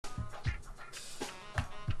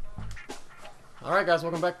Alright guys,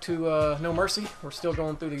 welcome back to No Mercy. We're still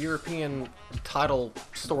going through the European title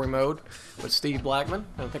story mode with Steve Blackman.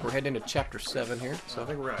 I think we're heading into Chapter 7 here. So I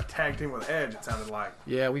think we're going to tag team with Edge, it sounded like.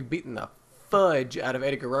 Yeah, we've beaten the fudge out of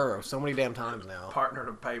Eddie Guerrero so many damn times now. Partner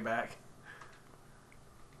to payback.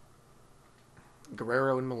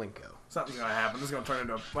 Guerrero and Malenko. Something's going to happen. This is going to turn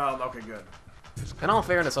into a... Well, okay, good. In all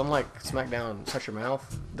fairness, unlike SmackDown Shut Your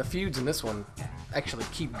Mouth, the feuds in this one actually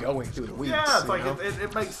keep going through the weeks. Yeah, it's like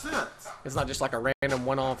it makes sense. It's not just like a random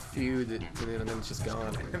one-off feud and then it's just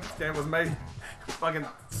gone. This game was made fucking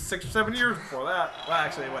 6 or 7 years before that. Well,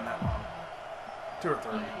 actually, it wasn't that long. 2 or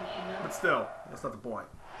 3. But still, that's not the point.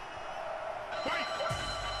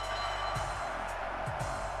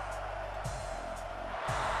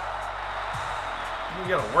 You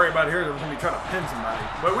gotta worry about here that we're gonna be trying to pin somebody.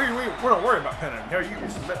 But we don't worry about pinning. Hell, you can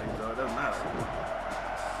submit him, so it doesn't matter.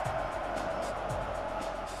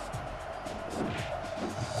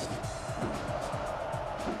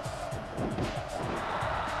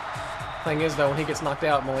 Thing is, though, when he gets knocked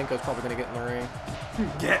out, Malenko's probably going to get in the ring.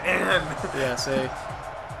 Get in! Yeah, see?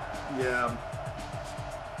 Yeah.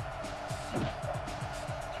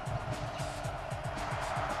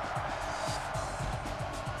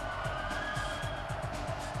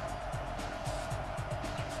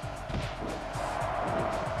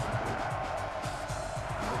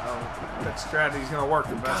 That strategy's going to work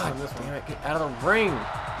the best on this one. Damn it, get out of the ring!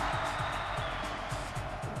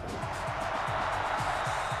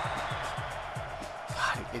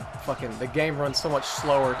 The game runs so much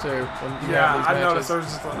slower too. When you have these I matches. noticed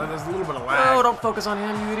there's a little bit of lag. Oh, don't focus on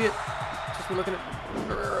him, you idiot! Just be looking at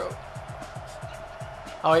Guerrero.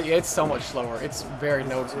 Oh, yeah, it's so much slower. It's very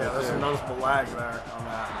noticeable. Yeah, there's too. a noticeable lag there on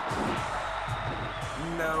that.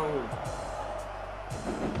 No.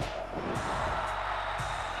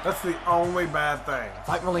 That's the only bad thing.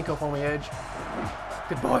 Fight Malenko for me, Edge.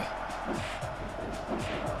 Good boy.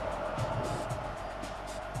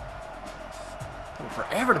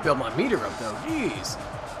 Forever to build my meter up, though. Jeez.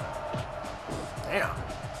 Damn.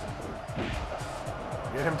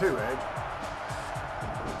 Get him too, Edge.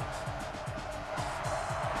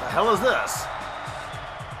 The hell is this?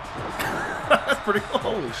 That's pretty cool.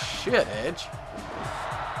 Holy shit, Edge.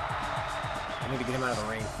 I need to get him out of the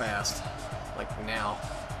ring fast. Like, now.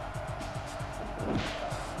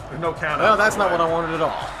 There's no count. Well, that's not what I wanted at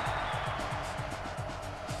all.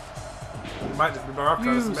 You might just be better off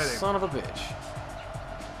trying to submit him. Son of a bitch.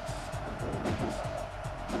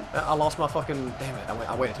 I lost my fucking... Damn it,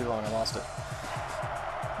 I waited too long, I lost it.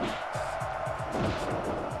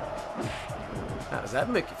 How does that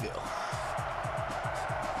make you feel?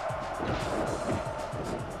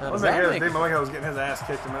 How does that make you feel? Malenko was getting his ass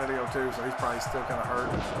kicked a minute ago too, so he's probably still kind of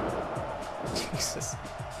hurt. Jesus.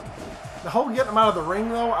 The whole getting him out of the ring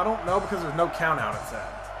though, I don't know because there's no count out, it said.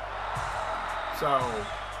 So...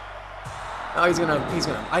 Oh, he's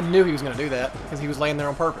gonna... I knew he was gonna do that, because he was laying there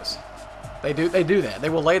on purpose. They do that. They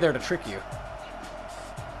will lay there to trick you.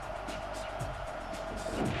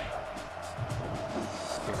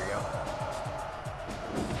 Here we go.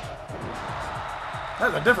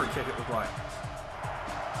 That's a different kick it looked like.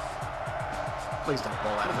 Please don't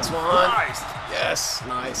fall out of this one. Christ. Yes,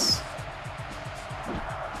 nice.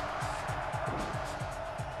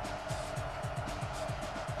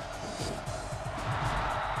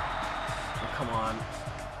 Oh, come on.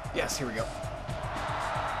 Yes, here we go.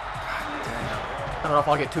 I don't know if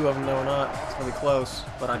I'll get 2 of them though or not. It's gonna be close,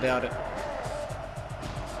 but I doubt it.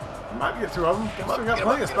 You might get 2 of them. Still got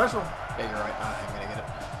plenty of special. Yeah, you're right. I'm gonna get it.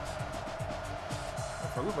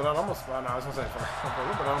 For a little bit, I almost. Well, no, I was gonna say for a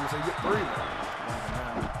little bit, I almost said you get 3.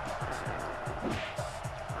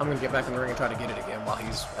 I'm gonna get back in the ring and try to get it again while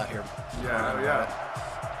he's out here. Yeah.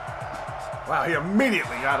 Wow, he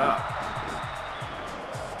immediately got up.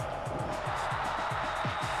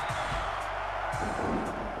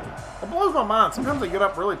 It blows my mind. Sometimes they get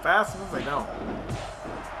up really fast, sometimes they don't.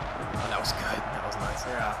 Oh, that was good. That was nice.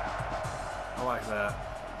 Yeah. I like that.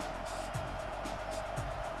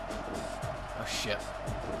 Oh, shit.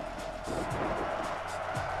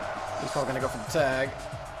 He's probably gonna go for the tag.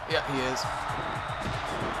 Yeah, he is.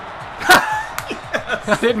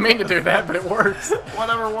 I didn't mean to do that, but it works.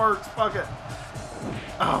 Whatever works, fuck it.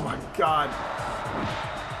 Oh my god.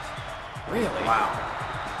 Really? Wow.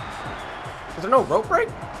 Is there no rope break?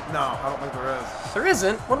 No, I don't think there is. There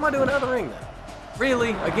isn't? What am I doing out of the ring then? Really?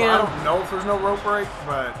 Again? Well, I don't know if there's no rope break,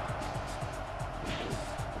 but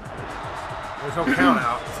there's no count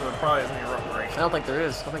out, so there probably isn't any rope break. I don't think there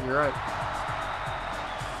is. I think you're right.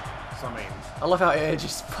 So I mean, I love how Edge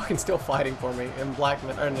is fucking still fighting for me, and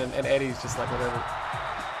Blackman and Eddie's just like whatever.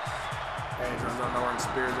 Edge runs out nowhere and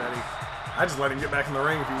spears Eddie. I just let him get back in the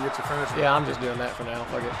ring if you can get your finish. Yeah, I'm just doing that for now.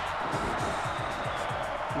 Fuck it.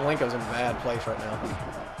 Malenko's in a bad place right now.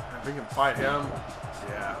 If we can fight him,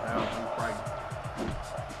 yeah, well, he's probably...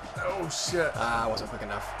 Oh, shit. Ah, I wasn't quick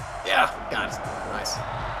enough. Yeah, got it. Nice.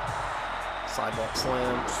 Sidewalk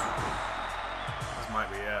slam. This might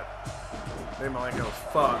be it. Dave Malenko's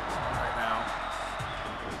fucked right now.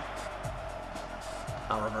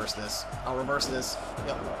 I'll reverse this. I'll reverse this.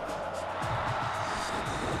 Yep.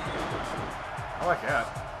 I like that.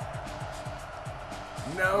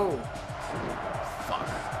 No. Fuck.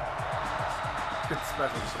 Good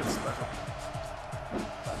special. Good special.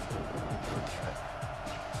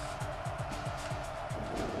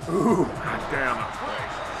 Ooh. God damn, that was great.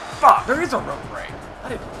 Fuck. There is a rope break. I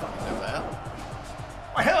didn't fucking know that.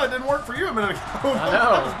 Why hell, it didn't work for you a minute ago. I know.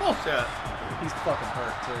 That was bullshit. He's fucking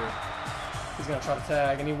hurt, too. He's gonna try to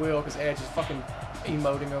tag, and he will, because Edge is fucking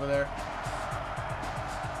emoting over there.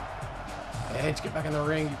 Edge, get back in the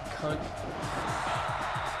ring, you cunt.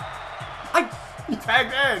 You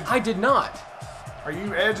tagged Edge. I did not. Are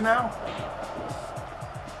you Edge now?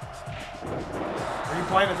 Are you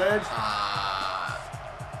playing as Edge?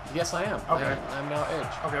 Yes, I am. Okay. I'm now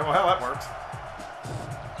Edge. Okay, well, hell, that works.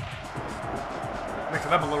 Mix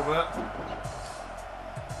it up a little bit.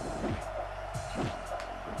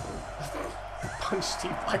 Punch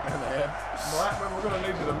Steve Blackman in the head. Blackman, we're going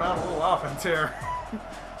to need you to mount a little offense here.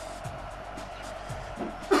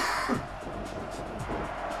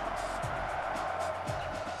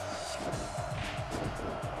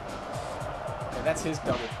 Okay, that's his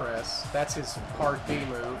double press. That's his hard B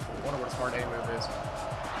move. I wonder what his hard A move is.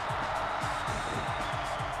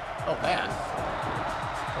 Oh, that.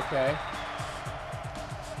 Okay.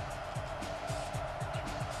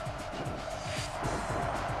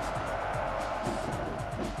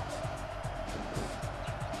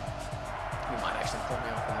 He might actually pull me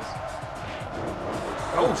off of this.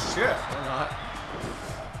 Oh, shit. Or not.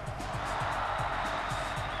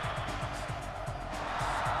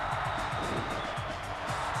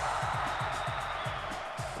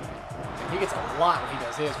 He gets a lot when he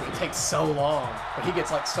does his, but it takes so long. But he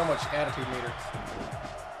gets like so much attitude meter.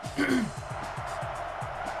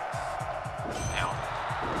 Ow.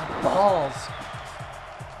 My balls.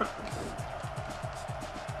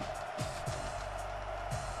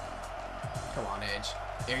 Come on, Edge.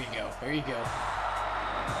 There you go. There you go.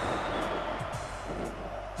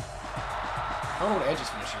 I don't know what Edge's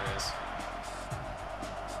finisher is.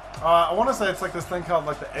 I want to say it's like this thing called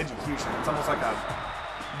like the Education. It's almost like a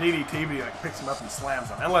DDT, but he like picks him up and slams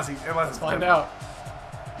him. Unless Let's find out.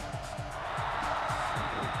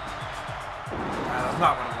 That's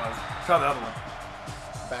not what it was. Try the other one.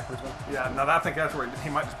 Backwards one. Yeah, no, I think that's where he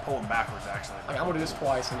might just pull him backwards, actually. Okay, I'm gonna do this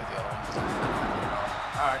twice and do the other one. 'Cause I don't know how to get it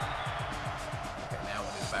off. Alright. Okay, now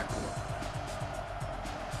we'll do the backward one.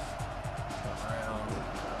 Come around.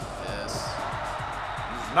 This.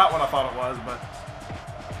 This is not what I thought it was, but...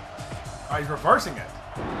 Oh, he's reversing it.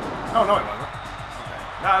 Oh, no, he wasn't. Okay.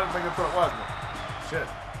 No, I didn't think that's what it was, but... Shit.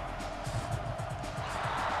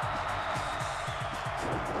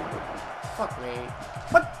 Fuck me.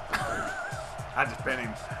 What? I just bent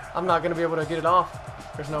him. I'm not gonna be able to get it off.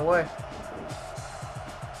 There's no way.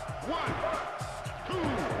 1,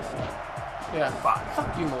 2. Yeah.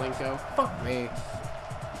 Fuck you, Malenko. Fuck me.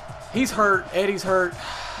 He's hurt. Eddie's hurt.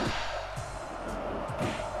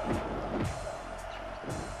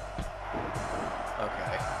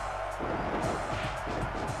 Okay.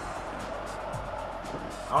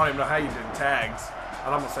 I don't even know how you did tags.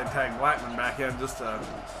 I'd almost say tag Blackman back in just to...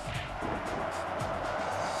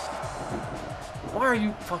 Why are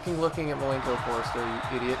you fucking looking at Malenko for still, you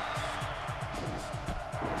idiot?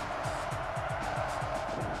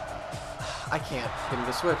 I can't get him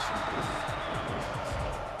to switch.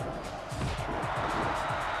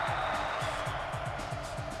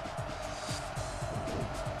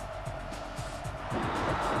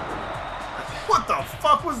 What the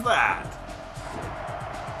fuck was that?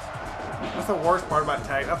 That's the worst part about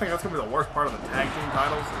tag. I think that's gonna be the worst part of the tag team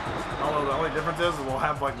titles. Although the only difference is we'll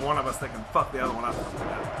have like one of us that can fuck the other one up.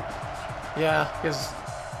 Yeah, because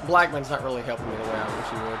Blackman's not really helping me the way I wish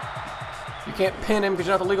he would. You can't pin him because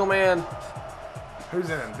you're not the legal man. Who's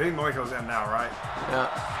in? Dean Malenko's in now, right? Yeah.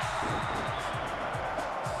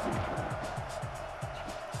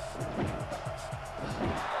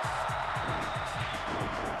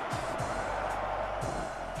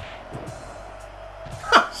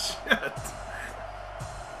 Shit.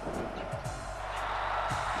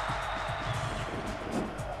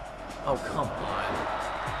 Oh, come on.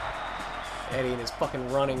 Eddie and his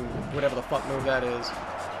fucking running, whatever the fuck move that is.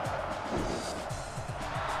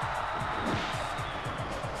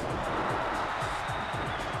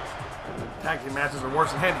 tag team matches are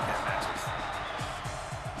worse than handicap matches.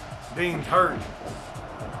 Dean's hurt.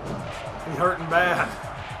 He's hurting bad.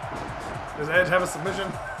 Does Edge have a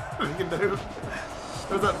submission that he can do?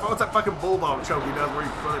 What's that fucking bulldog choke he does where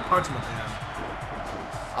they punch him at the end?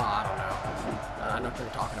 Oh, I don't know. I know what you're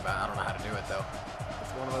talking about. I don't know how to do it, though.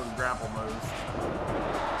 It's one of those grapple moves.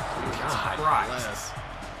 God, Christ. bless.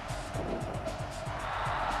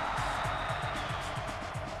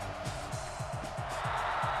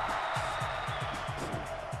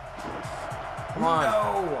 Come on.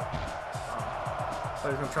 No! So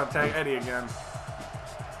he's going to try to tag Eddie again.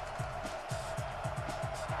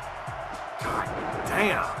 God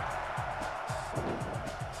damn.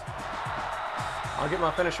 I'll get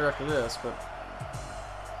my finisher after this, but...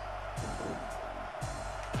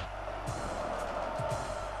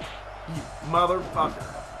 You motherfucker.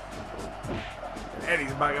 And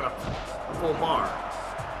Eddie's about to get a full bar.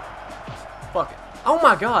 Fuck it. Oh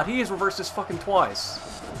my god, he has reversed this fucking twice.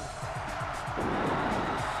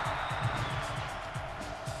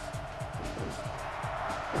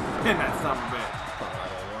 Pin that son of a bitch. Probably not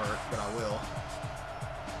gonna work, but I will.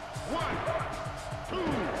 1,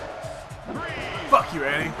 2, 3. Fuck you,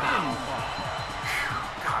 Eddie.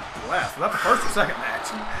 God bless. Was that the first or second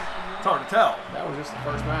match? It's hard to tell. That was just the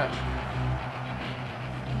first match.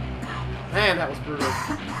 Man, that was brutal.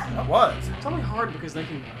 That was. It's only hard because it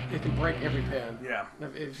can break every pin. Yeah.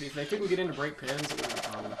 If they couldn't get into break pins, it would be a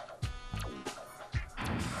problem.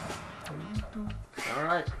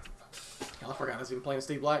 Alright. Hell, I forgot I was even playing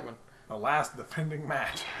Steve Blackman. The last defending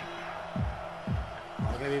match.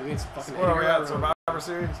 We're gonna be against fucking What are we Eddie at? Guerrero. Survivor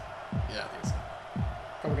Series? Yeah, I think so.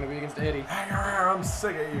 Probably gonna be against Eddie. Hang around, I'm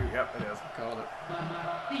sick of you. Yep, it is. Called it.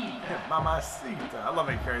 Mamacita. I love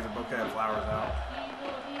how he carries a bouquet of flowers out.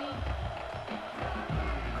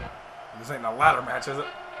 This ain't no ladder match, is it?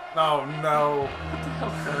 No, no.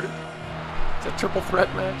 It's a triple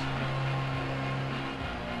threat match.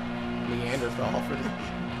 Neanderthal for this.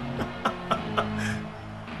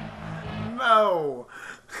 No.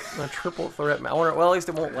 A triple threat match. Well, at least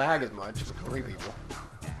it won't lag as much with 3 people.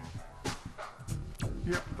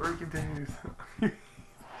 Yep, 3 continues.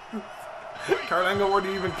 Kurt Angle, where do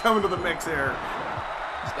you even come into the mix here?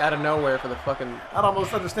 Just out of nowhere for the fucking... I'd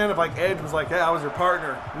almost understand if like Edge was like, "Hey, I was your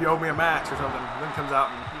partner. You owe me a match or something." Then comes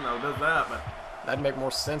out and does that, but That'd make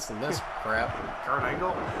more sense than this crap. Kurt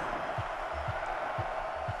Angle.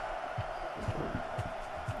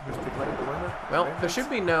 Well, there should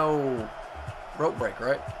be no rope break,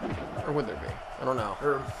 right? Or would there be? I don't know.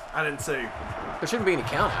 Or I didn't see. There shouldn't be any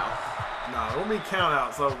count out. No, it won't be count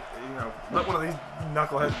out. So let one of these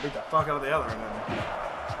knuckleheads beat the fuck out of the other, and then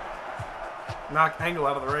knock Angle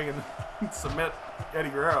out of the ring and submit Eddie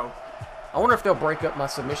Guerrero. I wonder if they'll break up my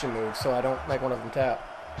submission moves so I don't make one of them tap.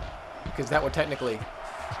 Because that would technically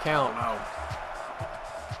count. I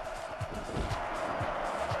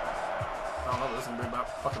don't know. This is gonna be about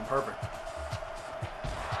fucking perfect.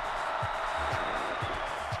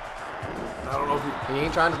 I don't know if He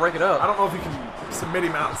ain't trying to break it I up. don't know if you can submit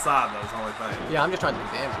him outside. Those only thing. Yeah, I'm just trying to do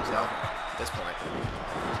damage though. At this point.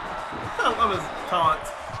 I love his taunt.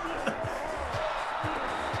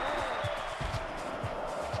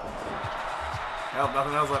 Hell,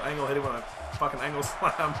 nothing else like Angle hit him with a fucking angle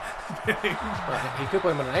slam. He could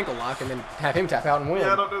put him in an ankle lock and then have him tap out and win.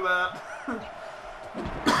 Yeah, don't do that.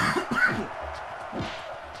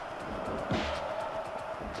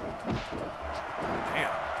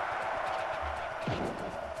 Damn.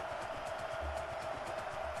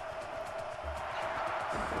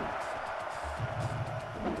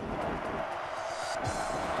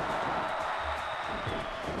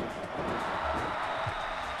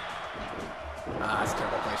 That's a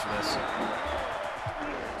terrible place for this.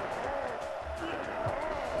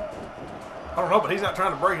 I don't know, but he's not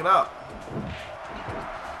trying to break it up.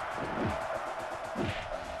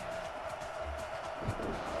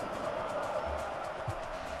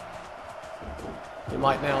 He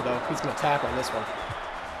might now though. He's gonna tap on this one.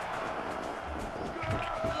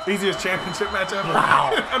 Easiest championship match ever.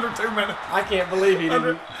 Wow. Under 2 minutes. I can't believe he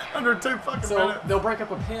didn't. Under 2 fucking So minutes. they'll break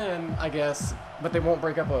up a pin, I guess, but they won't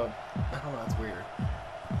break up a... I don't know, that's weird.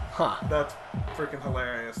 Huh. That's freaking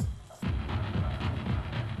hilarious.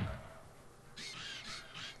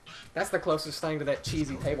 That's the closest thing to that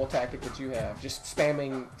cheesy table tactic that you have. Just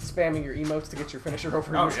spamming your emotes to get your finisher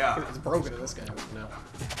over. Oh, yeah. It's broken in this game, no.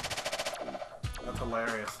 That's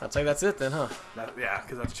hilarious. I'd say that's it then, huh? Yeah,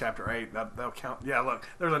 because that's chapter 8. That'll count. Yeah, look,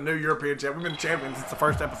 there's a new European champ. We've been champions since the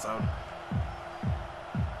first episode.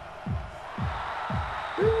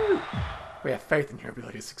 Woo! We have faith in your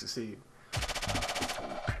ability to succeed.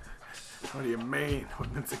 What do you mean?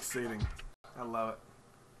 We've been succeeding. I love it.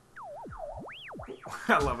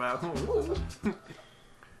 I love that.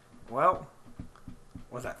 Well,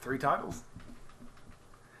 what's that? 3 titles?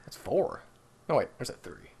 That's 4. No, wait. There's that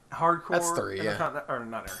 3. Hardcore. That's 3, yeah. Or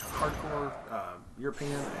not hardcore,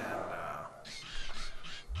 European, and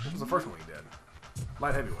what was the first one we did?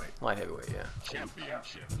 Light heavyweight. Light heavyweight, yeah.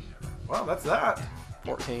 Championship. Well, that's that.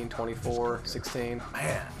 14, 24, 16.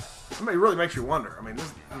 Man, I mean, it really makes you wonder. I mean,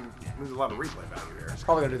 there's a lot of replay value here.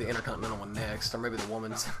 Probably gonna do the Intercontinental one next, or maybe the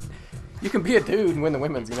women's. You can be a dude and win the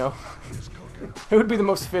women's, you know? Who would be the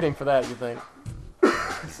most fitting for that, you think?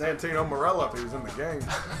 Santino Marella, if he was in the game.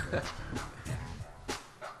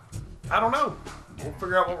 I don't know. We'll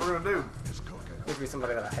figure out what we're gonna do. Needs to be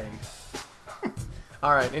somebody that I hate.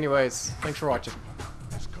 Alright, anyways, thanks for watching.